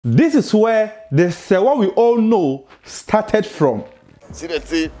This is where the Serwaa we all know started from. See the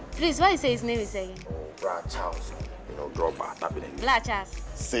thing? Please, why you say his name is again? Black Charles. You know, drop back, tapping in. Black Charles.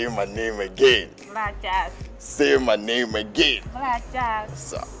 Say my name again. Black Charles. Say my name again. Black Charles.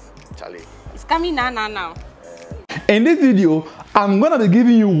 Sir, Charlie. It's coming now. In this video, I'm gonna be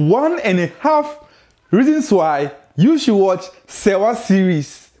giving you 1.5 reasons why you should watch Serwaa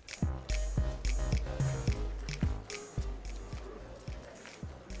series.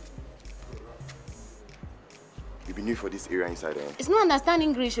 You be new for this area inside there. It's not understanding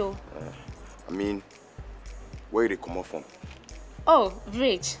English, oh. I mean, where they come from? Oh,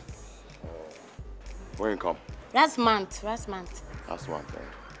 Village. Where you come? Last month. Last one.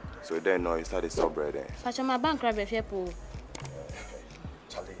 So then now you started sell bread there. Fashion my bank grab people.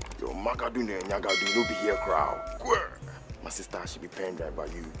 Charlie, your Magadune and Yagadu no be here crowd. My sister should be paying drive,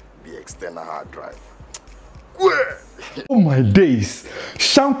 but you be external hard drive. Oh my days,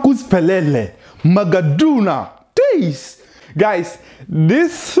 Shankus Pelele, Magaduna, days. Guys,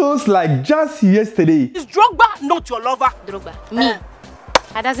 this feels like just yesterday. Is Drogba not your lover? Drogba. Me.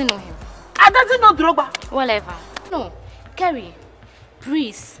 I doesn't know him. I doesn't know Drogba. Whatever. No. Kerry.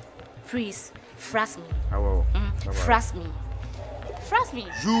 Please, trust me. I will. Trust me. Trust me.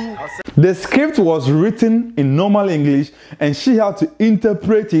 The script was written in normal English and she had to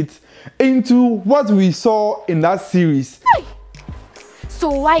interpret it into what we saw in that series. Hey. So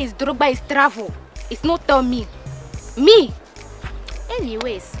why is Drogba is travel? It's not tell me. Me.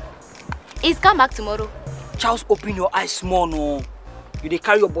 Anyways, he's come back tomorrow. Charles, open your eyes small, no. You they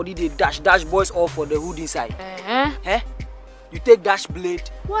carry your body, they dash boys all for the hood inside. Eh? You take dash blade.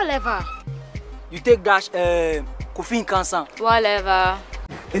 Whatever. You take dash coffee cancer. Whatever.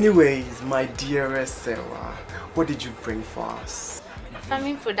 Anyways, my dearest Serwaa, what did you bring for us?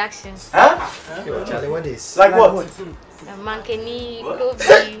 Farming productions. Huh? Yo, Charlie, what is? Like what? Mankeni,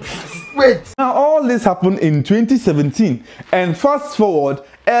 Kobe. Wait! Now all this happened in 2017 and fast forward,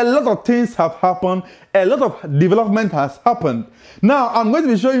 a lot of things have happened, a lot of development has happened. Now I'm going to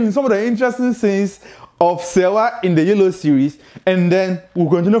be showing you some of the interesting things of Serwaa in the Yellow series and then we'll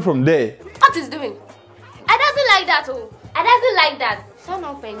continue from there. What is doing? I doesn't like that, oh. I doesn't like that. Turn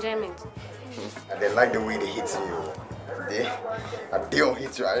up enjoyment. And they like the way they hit you. They don't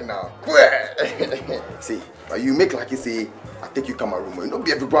hit you right now. See, but you make like you say, I take you come a room. You know,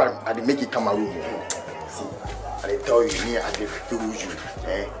 be everybody, I make you come a room. See, I they tell you, me, I they feel you.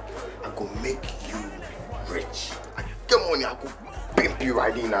 I go make you rich. I get money, I go pimp you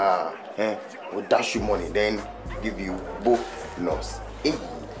right in. Will dash you money, then give you both nose.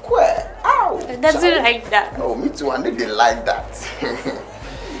 Ow! It doesn't like that. Oh, me too, and they like that.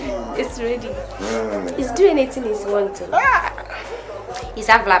 It's ready. He's doing anything he's want to. He's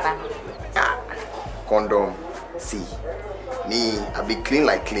a blabber. Condom. See, me, I be clean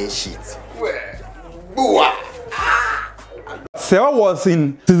like clean sheet. Serwaa was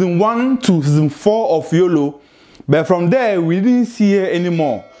in season 1 to season 4 of YOLO, but from there we didn't see her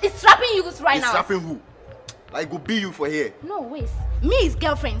anymore. It's trapping you right now. It's trapping who? Like go be you for here. No, wait. Me is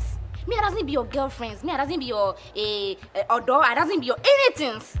girlfriends. Me, I doesn't be your girlfriends. Me, I doesn't be your odor. I doesn't be your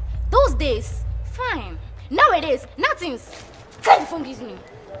anything. Those days, fine. Nowadays, nothings. Carry phone gives me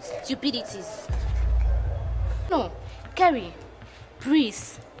stupidities. No, Kerry,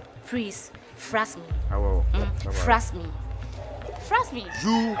 please, trust me. I will. Trust me. Trust me.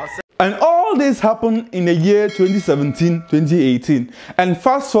 And all this happened in the year 2017-2018. And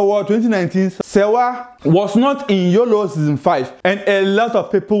fast forward 2019, Serwaa was not in YOLO season 5. And a lot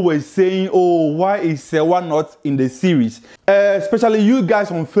of people were saying, oh, why is Serwaa not in the series? Especially you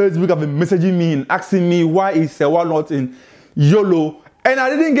guys on Facebook have been messaging me and asking me, why is Serwaa not in YOLO? And I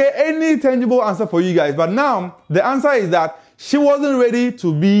didn't get any tangible answer for you guys. But now, the answer is that she wasn't ready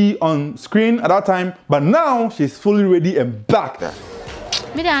to be on screen at that time. But now, she's fully ready and back.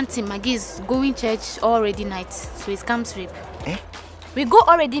 Me the auntie Maggie is going church already night, so it's come sleep. We go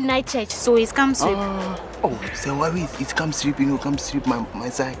already night church, so it's come sleep. Oh, Serwaa, it's come sleep, you know, come sleep my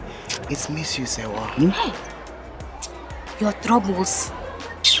side. It's miss you, Serwaa. Hey, your troubles.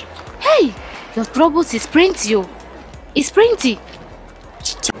 Hey, your troubles is plenty, yo. It's plenty.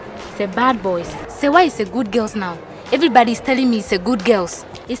 It's a bad boys. Serwaa is a good girls now. Everybody is telling me it's a good girls.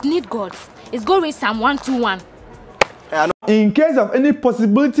 It's need God. It's go with Psalm 121. In case of any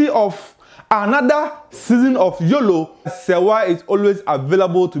possibility of another season of YOLO, Serwaa is always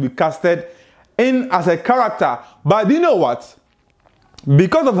available to be casted in as a character. But you know what?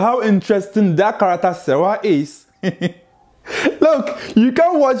 Because of how interesting that character Serwaa is, look, you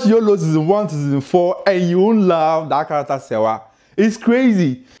can watch YOLO season 1 to season 4 and you won't love that character Serwaa. It's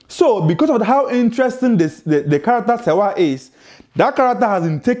crazy. So because of how interesting the character Serwaa is, That character has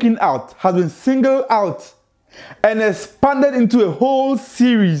been taken out, has been singled out, and expanded into a whole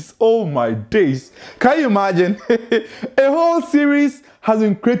series. Oh my days. Can you imagine? A whole series has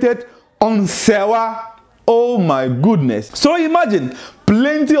been created on Serwaa. Oh my goodness. So imagine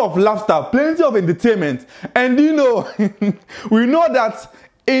plenty of laughter, plenty of entertainment. And you know, we know that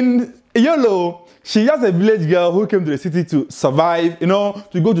in Yolo, she's just a village girl who came to the city to survive, you know,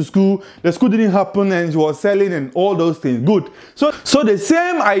 to go to school. The school didn't happen and she was selling and all those things. Good. So the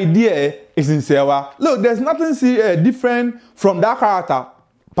same idea is in Serwaa. Look, there's nothing different from that character,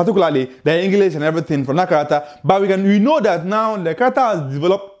 particularly the English and everything from that character. But we know that now the character has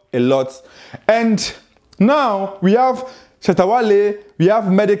developed a lot. And now we have Shetawale, we have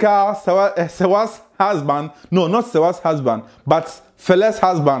Medikal, Serwaa's husband. No, not Serwaa's husband, but Fele's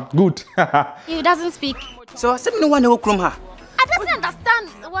husband. Good. He doesn't speak. So I said no one will come her. I doesn't understand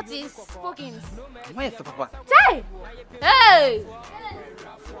what is spoken. Why is Papa? Hey! Hey!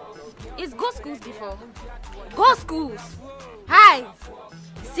 It's go schools before. Go schools. Hi.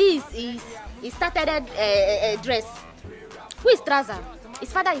 See, he started a dress. Who is Traza?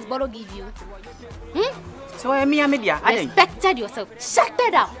 His father is Bolo give you. So I mean, media. Respected yourself. Shut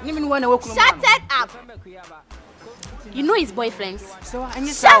it up. Shut it up. You know his boyfriends. So I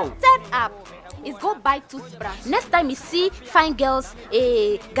need shut it up. It's go buy toothbrush. Next time you see fine girls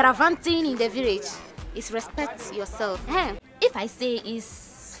gallivanting in the village, it's respect yourself. If I say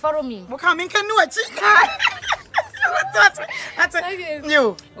is follow me. What can do it?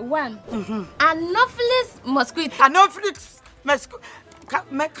 You. One. Anopheles mosquito. Anopheles mosquito.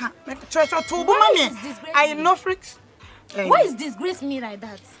 I know freaks. Why is disgrace me like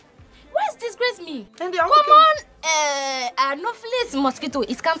that? Why is disgrace me? Come on, Anopheles mosquito,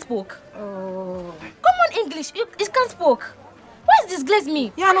 it can't spoke. Oh. Common English, it can't spoke. Why is disgrace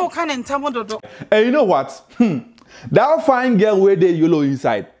me? Yeah, no can and do. And you know what? That fine girl where they yellow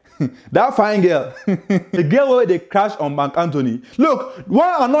inside. That fine girl. The girl where they crash on Bank Anthony. Look,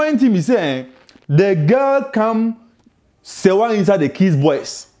 one annoying thing is saying the girl come Serwaa inside the Kids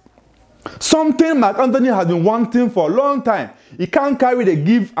Boys. Something Mark Anthony has been wanting for a long time. He can't carry the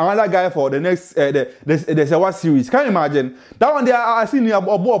give another guy for the next the Serwaa series. Can you imagine? That one there I seen here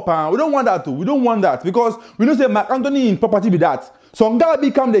about pan. We don't want that too. We don't want that because we don't say Mark Anthony in property be that. Some guy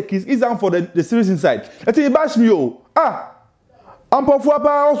become the kids. Is for the series inside. Let's say bash me I'm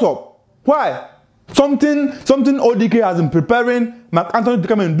also. Why? Something ODK has been preparing Mark Anthony to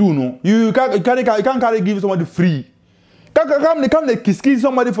come and do. No, you can't carry give somebody free. They come kiss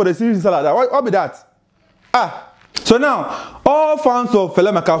somebody for the series like that. What be that? So now, all fans of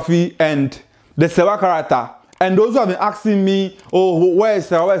Fela McAfee and the Serwaa character, and those who have been asking me, oh, where is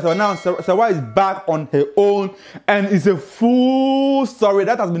Serwaa? So now Serwaa is back on her own, and it's a full story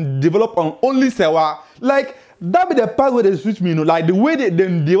that has been developed on only Serwaa. Like, that be the part where they switch me, you know, like the way they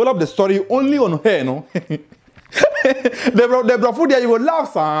develop the story only on her, you know. They brought food there, you will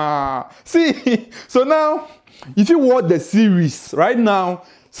laugh. See, so now, if you watch the series right now,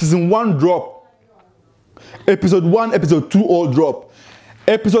 season 1 drop, episode 1, episode 2 all drop,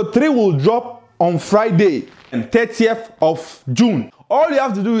 episode 3 will drop on Friday, 30th of June. All you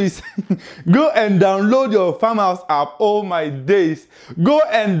have to do is go and download your Farmhouse app. Oh my days! Go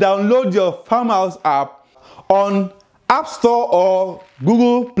and download your Farmhouse app on App Store or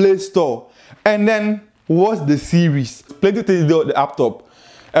Google Play Store, and then watch the series. Plenty things on the laptop,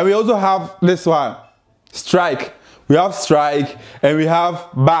 and we also have this one. Strike, we have Strike, and we have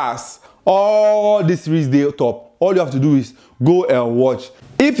Bass. All these series they top. All you have to do is go and watch.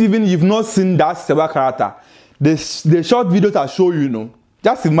 If even you've not seen that Serwaa character, the short videos I show you, know.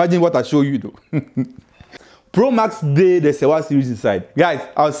 Just imagine what I show you, though. Pro Max Day, the Serwaa series inside. Guys,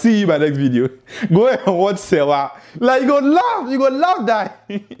 I'll see you in my next video. Go and watch Serwaa. Like you go laugh that.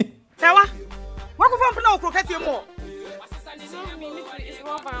 Serwaa, what go from now? Croquette more.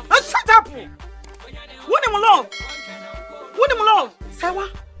 Shut up. Who love? Serwaa,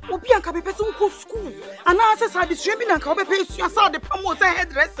 obi anka be person go school. And now say say this be nanka obi pay you say the promo say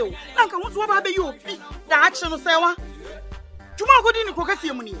hairdresser. Nanka won so ba be you obi. The action Serwaa. Juma go di ni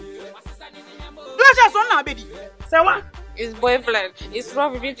kokasi mu ni. Do just on na be di. Serwaa, his boyfriend. It's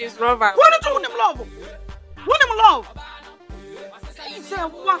rough with his rubber. Who do him love? Who him love?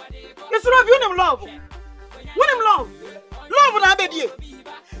 Serwaa. It's rough you him love. Who him love? Love na be di.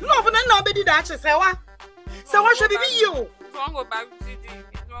 Love na be di the action Serwaa. So what should be you? It won't go back to city.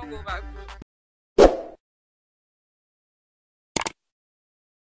 It won't go back to